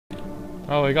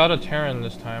Oh, we got a Terran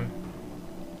this time.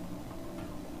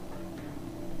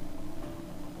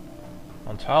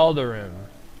 On Taldarim.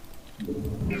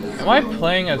 Am I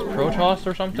playing as Protoss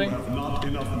or something? You have not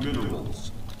enough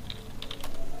minerals.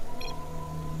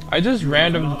 I just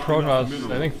randomed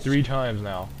Protoss, I think 3 times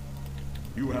now.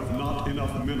 You have not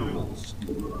enough minerals.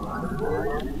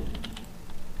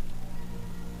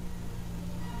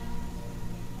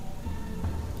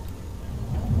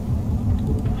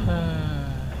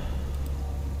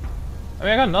 I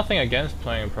mean, I got nothing against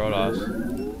playing Protoss.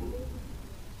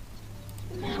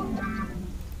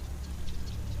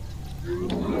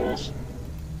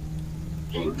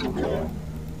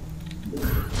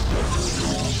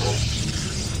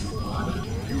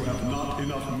 You have not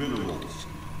enough minerals.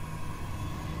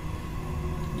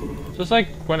 Just like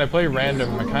when I play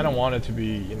random, I kind of want it to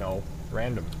be, you know,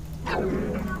 random.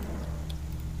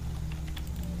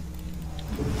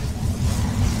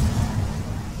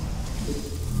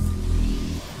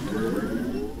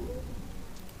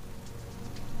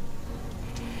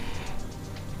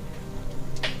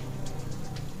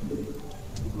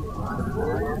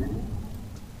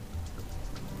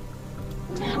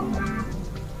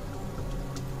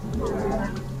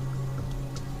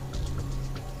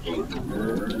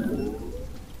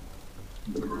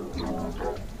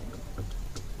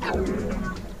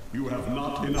 You have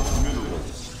not enough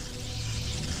minerals.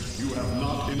 You have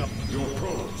not enough. Your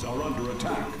probes are under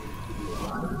attack.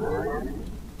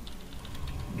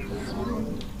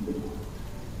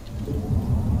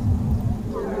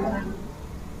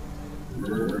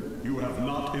 You have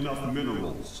not enough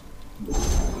minerals.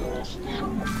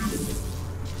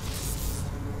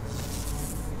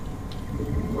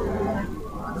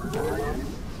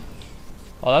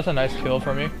 Oh, that's a nice kill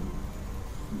for me.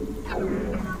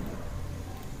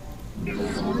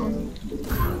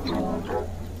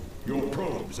 Your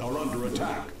probes are under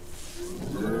attack.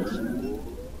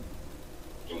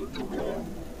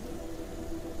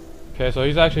 Okay, so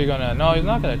he's actually gonna... No, he's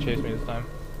not gonna chase me this time.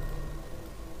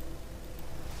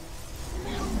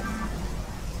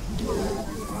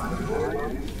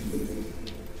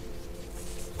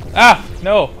 Ah!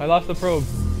 No! I lost the probe.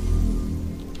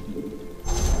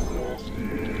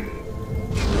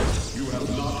 You have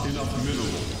not enough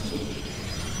minerals.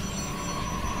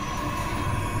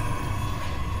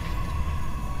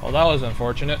 Well, that was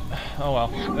unfortunate. Oh well.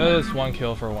 It's 1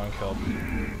 kill for 1 kill.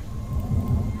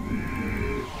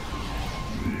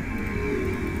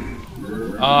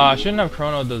 I shouldn't have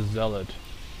chronoed the Zealot.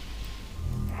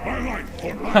 I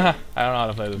don't know how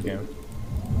to play this game.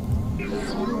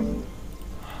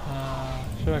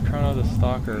 Should have chronoed the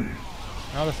Stalker.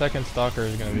 Now the second Stalker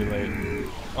is going to be late.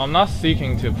 Well, I'm not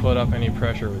seeking to put up any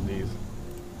pressure with these.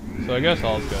 So I guess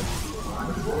all's good.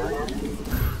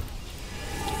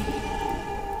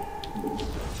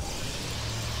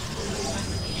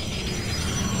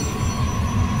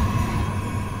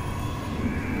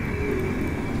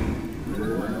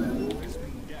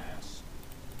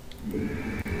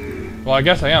 Well, I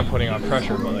guess I am putting on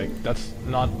pressure, but like that's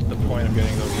not the point of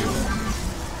getting those units.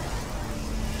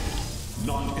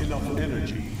 Not enough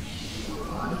energy.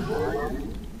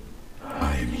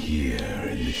 I am here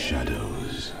in the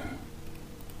shadows.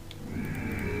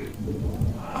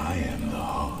 I am the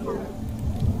heart.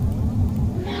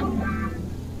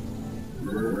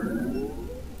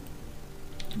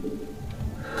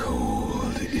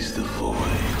 Cold is the void.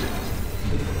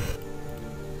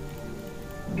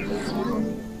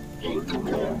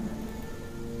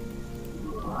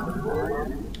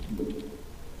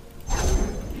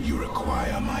 You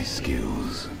require my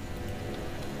skills.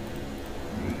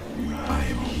 I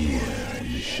am here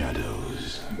in the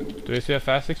shadows. Do we see a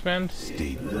fast expand?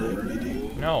 State thy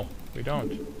bidding. No, we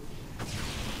don't.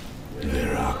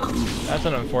 Veraku. That's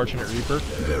an unfortunate Reaper.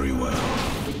 Very well.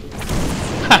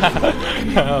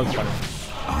 That was funny.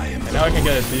 I am And now I can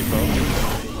get a depot.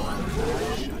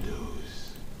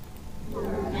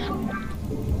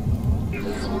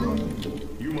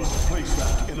 You must place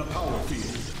that in a power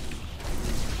field.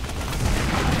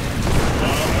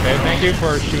 Okay, thank you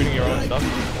for shooting your own stuff.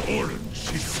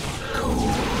 cold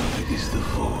is the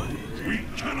void. We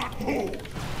cannot hold.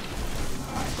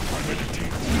 You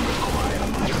require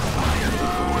my fire, the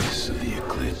voice of the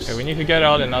eclipse. Okay, we need to get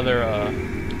out another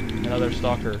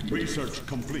Stalker. Research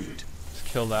complete. Let's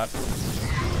kill that.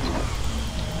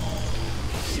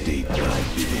 State thy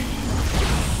bidding.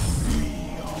 We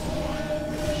are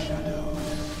in the shadows.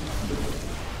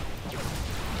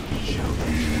 It shall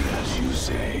be as you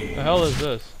say. The hell is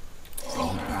this?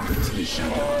 Fall back into the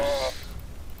shadows.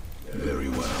 Very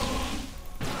well.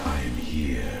 I am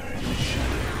here in the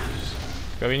shadows.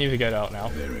 Okay, we need to get out now.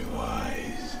 Very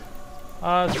wise.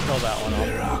 Let's kill that one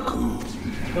off.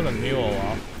 Kill the mule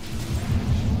off.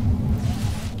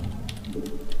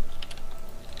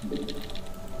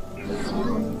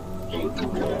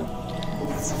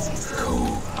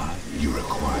 You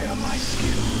require my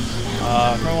skills.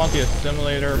 I want the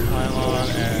assimilator, pylon,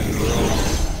 and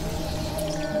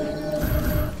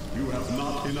You have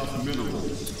not enough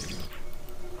minerals.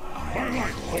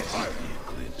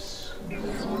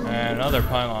 and another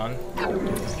pylon.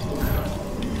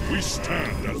 We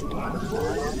stand as one.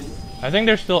 I think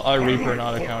there's still a Reaper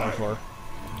not accounted for.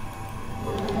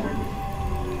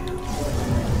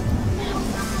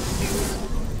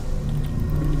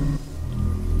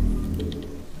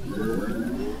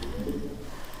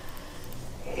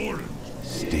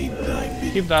 State thy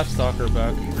bid. Keep that stalker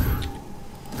back.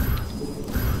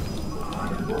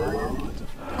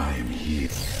 I am here.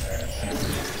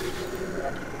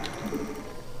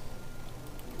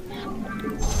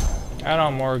 Add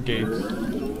on more gates.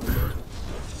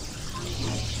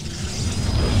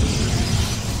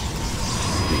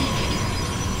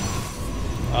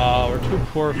 We're too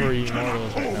poor for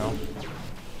immortals right now.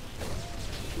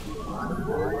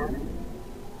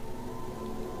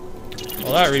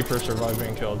 Well, that Reaper survived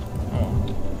being killed. Oh.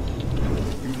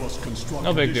 You must construct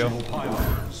No big deal. additional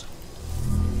pylons.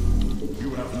 You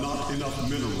have not enough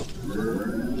minerals.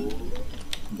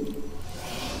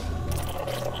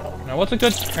 Now, what's a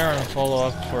good Terran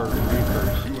follow-up for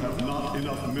Reapers? You have not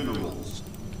enough minerals.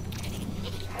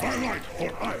 Highlight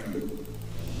for iron.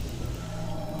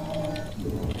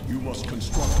 You must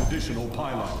construct additional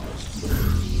pylons.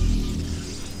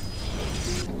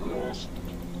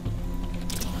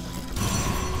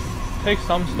 Take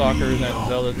some stalkers and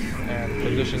zealots and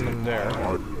position them there.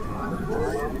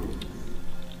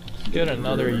 Let's get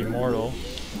another immortal.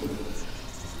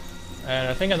 And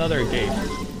I think another gate.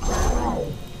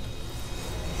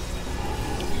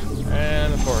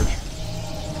 And the forge.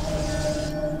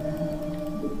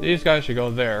 These guys should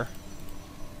go there.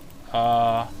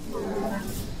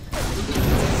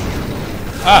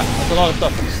 That's a lot of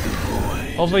stuff.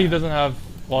 Hopefully he doesn't have,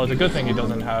 well, it's a good thing he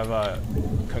doesn't have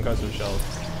concussive shells.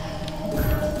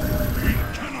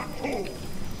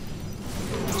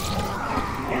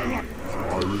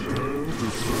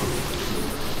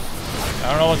 I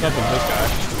don't know what's up with this guy.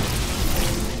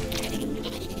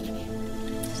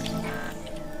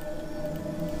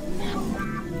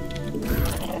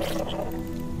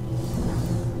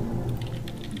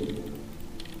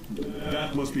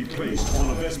 That must be placed on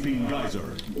a Vespine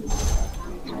geyser.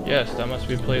 Yes, that must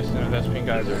be placed in a Vespine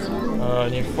geyser.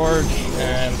 Need Forge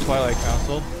and Twilight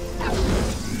Council.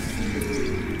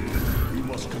 You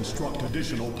must construct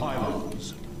additional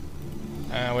pylons.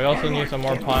 And we also need some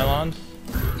more pylons.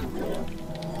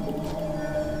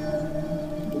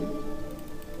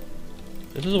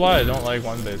 This is why I don't like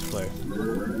one-base play.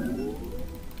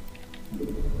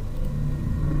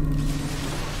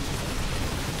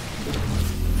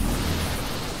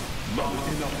 Not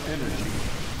enough energy.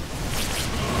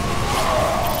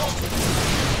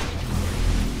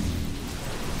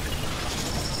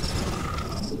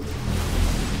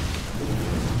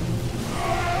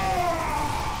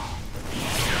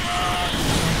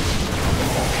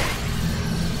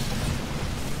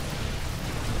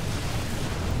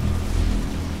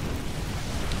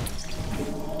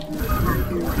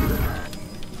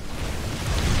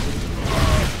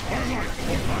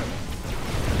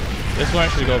 This one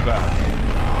should go back.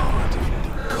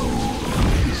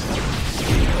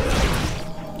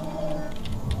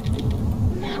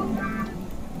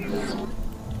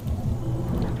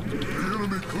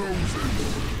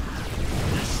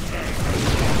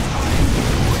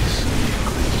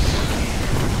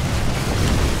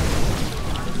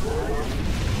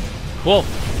 Wolf!